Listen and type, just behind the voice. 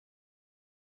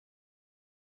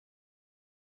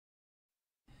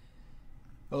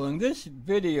Well, in this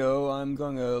video, I'm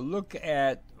going to look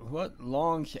at what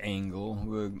launch angle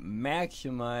would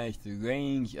maximize the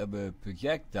range of a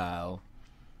projectile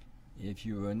if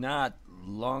you were not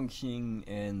launching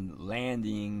and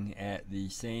landing at the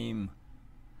same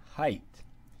height.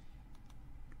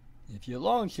 If you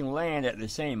launch and land at the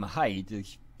same height,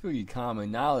 it's pretty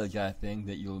common knowledge, I think,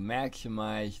 that you'll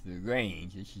maximize the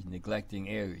range. This is neglecting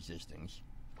air resistance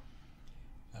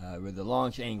with a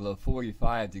launch angle of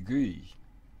 45 degrees.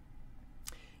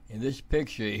 In this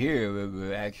picture here,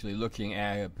 we're actually looking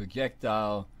at a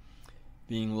projectile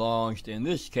being launched, in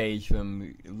this case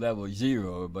from level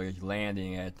 0, but it's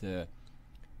landing at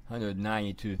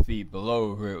 192 feet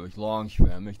below where it was launched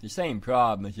from. It's the same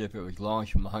problem as if it was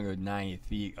launched from 190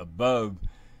 feet above,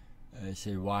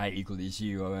 say y equal to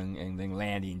 0, and then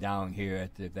landing down here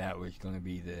at if that was going to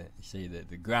be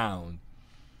the ground.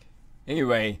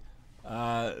 Anyway,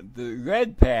 the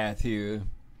red path here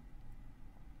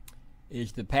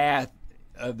is the path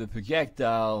of the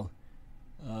projectile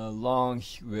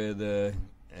launched with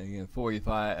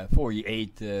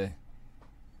 48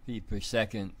 feet per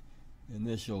second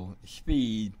initial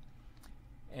speed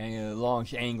and a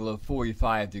launch angle of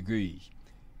 45 degrees.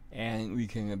 And we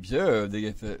can observe that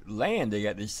if it landed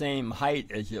at the same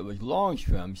height as it was launched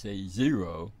from, say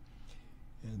 0,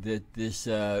 that this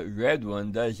red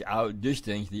one does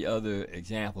outdistance the other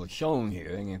example shown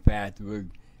here. And in fact, we're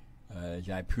as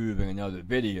I prove in another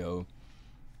video,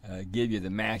 give you the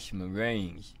maximum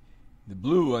range. The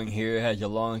blue one here has a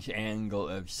launch angle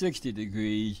of 60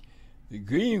 degrees. The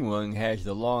green one has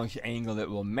the launch angle that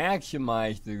will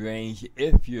maximize the range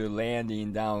if you're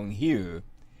landing down here.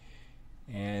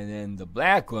 And then the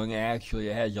black one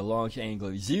actually has a launch angle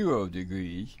of 0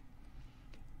 degrees.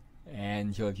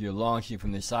 And so if you're launching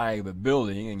from the side of a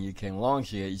building and you can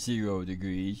launch it at 0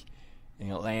 degrees, and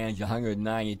it lands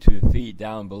 192 feet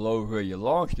down below where you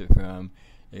launched it from,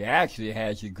 it actually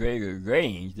has a greater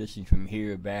range, this is from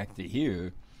here back to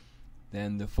here,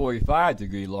 than the 45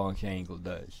 degree launch angle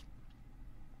does.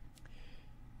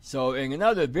 So in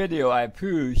another video I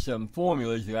proved some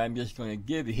formulas that I'm just going to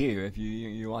give here. If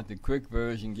you want the quick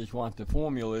version, just want the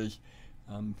formulas,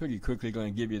 I'm pretty quickly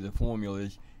going to give you the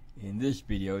formulas in this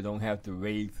video. Don't have to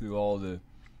wade through all the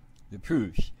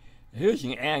proofs. Here's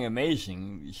an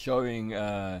animation showing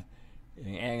an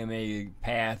animated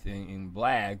path in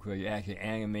black where you're actually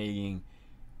animating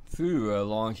through a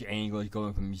launch angle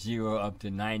going from 0 up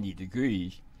to 90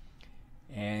 degrees.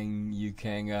 And you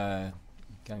can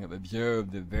kind of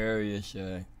observe the various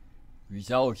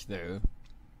results there.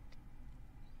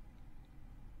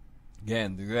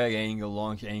 Again, the red angle,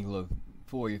 launch angle of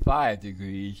 45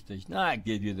 degrees, does not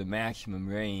give you the maximum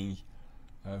range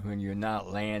when you're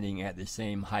not landing at the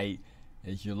same height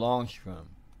as you launched from.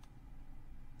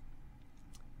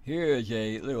 Here is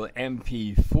a little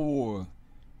MP4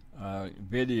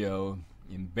 video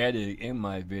embedded in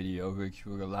my video, which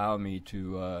will allow me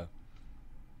to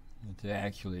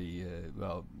actually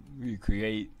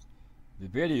recreate the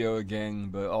video again,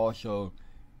 but also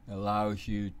allows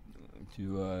you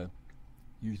to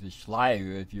use the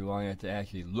slider if you wanted to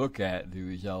actually look at the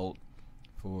result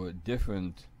for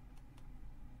different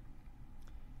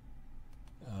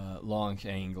launch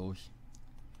angles.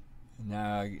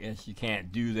 Now I guess you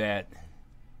can't do that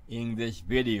in this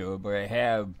video, but I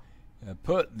have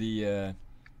put the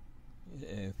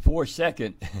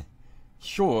 4-second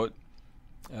short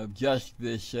of just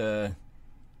this little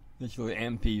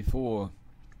MP4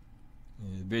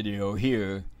 video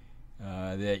here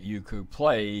that you could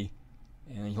play,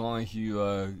 and as long as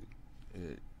you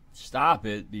stop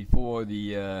it before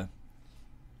the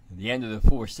end of the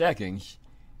 4 seconds,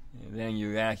 then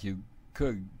you actually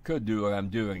could do what I'm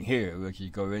doing here, which is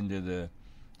go into the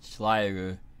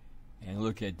slider and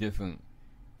look at different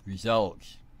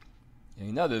results. In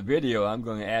another video, I'm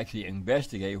going to actually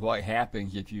investigate what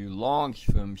happens if you launch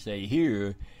from, say,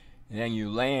 here, and then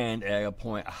you land at a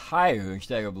point higher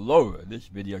instead of lower. This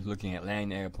video is looking at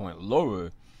landing at a point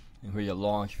lower than where you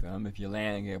launched from. If you're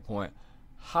landing at a point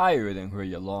higher than where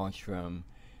you launched from,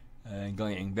 I'm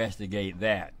going to investigate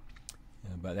that.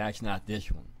 But that's not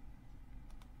this one.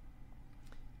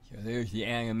 So there's the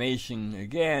animation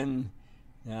again.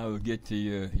 Now we'll get to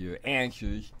your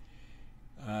answers.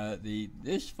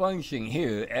 This function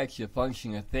here, x a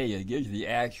function of theta, gives the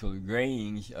actual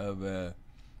range of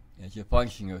as a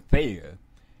function of theta,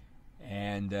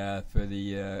 and for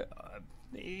the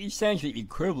essentially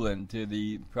equivalent to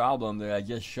the problem that I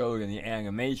just showed in the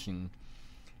animation.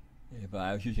 If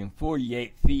I was using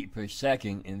 48 feet per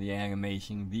second in the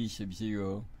animation, v sub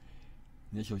 0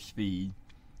 initial speed,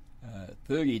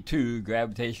 32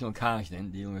 gravitational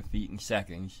constant, dealing with feet and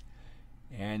seconds,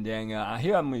 And then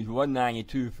here I'm with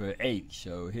 192 for 8.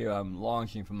 So here I'm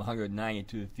launching from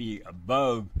 192 feet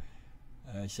above,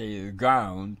 say, the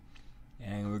ground.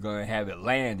 And we're going to have it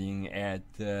landing at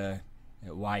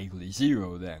y equals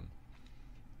 0 then.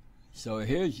 So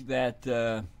here's that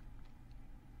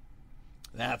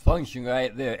that function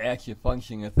right there, actually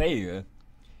function of theta,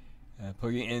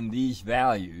 putting in these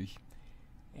values,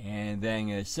 and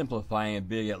then simplifying a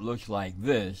bit, it looks like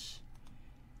this.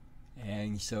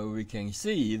 And so we can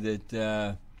see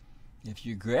that if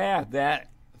you graph that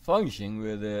function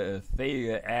with a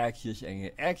theta axis and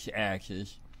an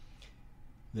x-axis,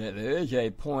 that there is a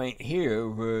point here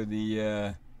where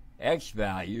the x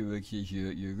value, which is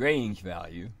your range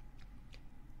value,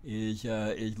 is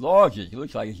largest. It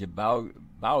looks like it's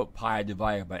about pi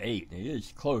divided by 8. It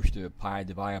is close to pi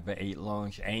divided by 8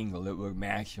 launch angle that would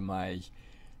maximize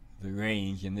the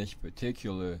range in this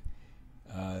particular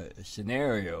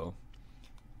scenario.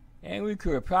 And we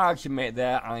could approximate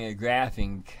that on a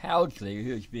graphing calculator.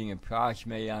 Here it's being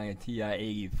approximated on a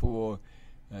TI-84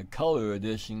 color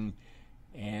edition.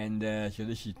 And so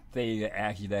this is theta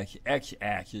axis, that's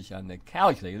x-axis on the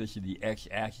calculator. This is the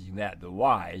x-axis and that the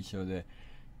y. So the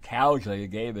calculator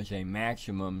gave us a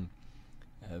maximum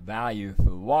value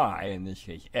for y, in this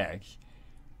case x,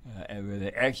 and with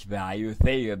the x value,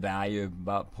 theta value of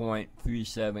about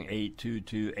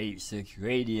 0.378228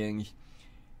 radians,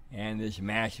 and this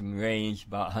maximum range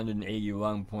about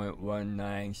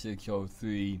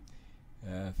 181.19603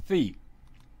 feet.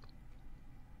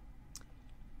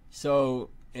 So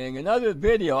in another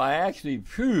video, I actually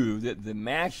proved that the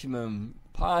maximum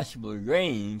possible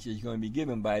range is going to be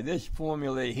given by this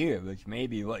formula here, which may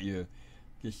be what you're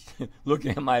just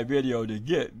looking at my video to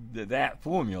get that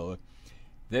formula.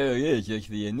 There it is. It's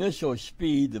the initial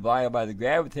speed divided by the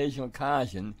gravitational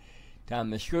constant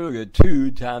times the square root of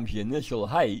 2 times the initial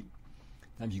height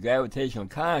times the gravitational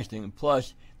constant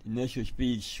plus the initial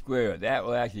speed squared. That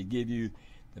will actually give you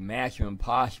the maximum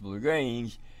possible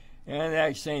range. And in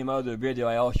that same other video,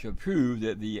 I also proved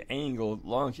that the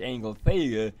launch angle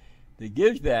theta that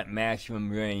gives that maximum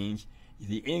range is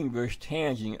the inverse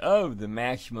tangent of the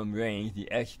maximum range,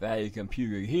 the x value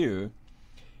computed here,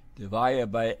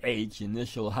 divided by h,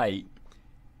 initial height,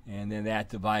 and then that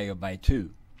divided by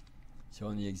 2. So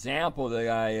in the example that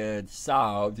I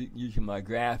solved using my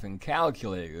graphing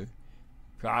calculator,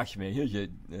 approximate, here's a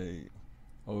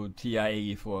old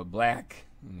TI-84 black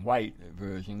and white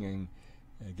version, and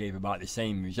gave about the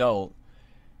same result.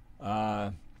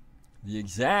 The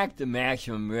exact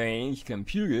maximum range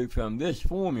computed from this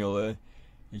formula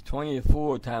is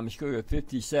 24 times square root of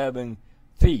 57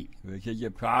 feet, which is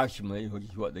approximately, which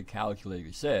is what the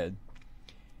calculator said.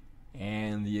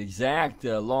 And the exact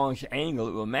launch angle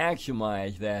that will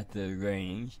maximize that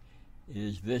range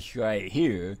is this right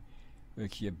here,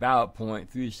 which is about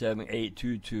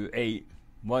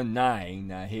 0.378222819.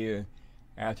 Now here,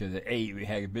 after the 8, we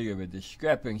had a bit of a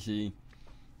discrepancy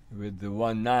with the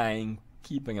 19,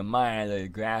 keeping in mind that a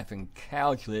graphing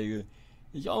calculator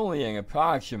is only an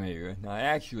approximator. Now I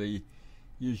actually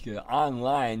used an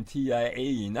online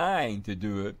TI-89 to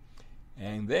do it,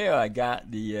 and there I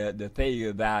got the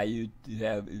theta value to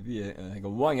have be like a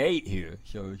 1/8 here,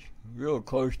 so it's real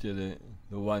close to the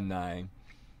 19,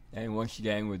 and once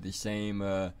again with the same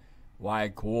y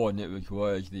coordinate, which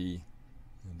was the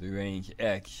range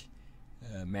x,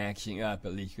 maxing up,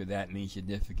 at least with that means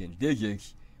significant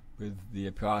digits, with the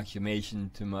approximation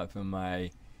to from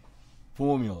my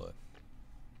formula.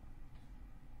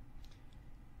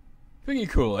 Pretty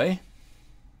cool, eh?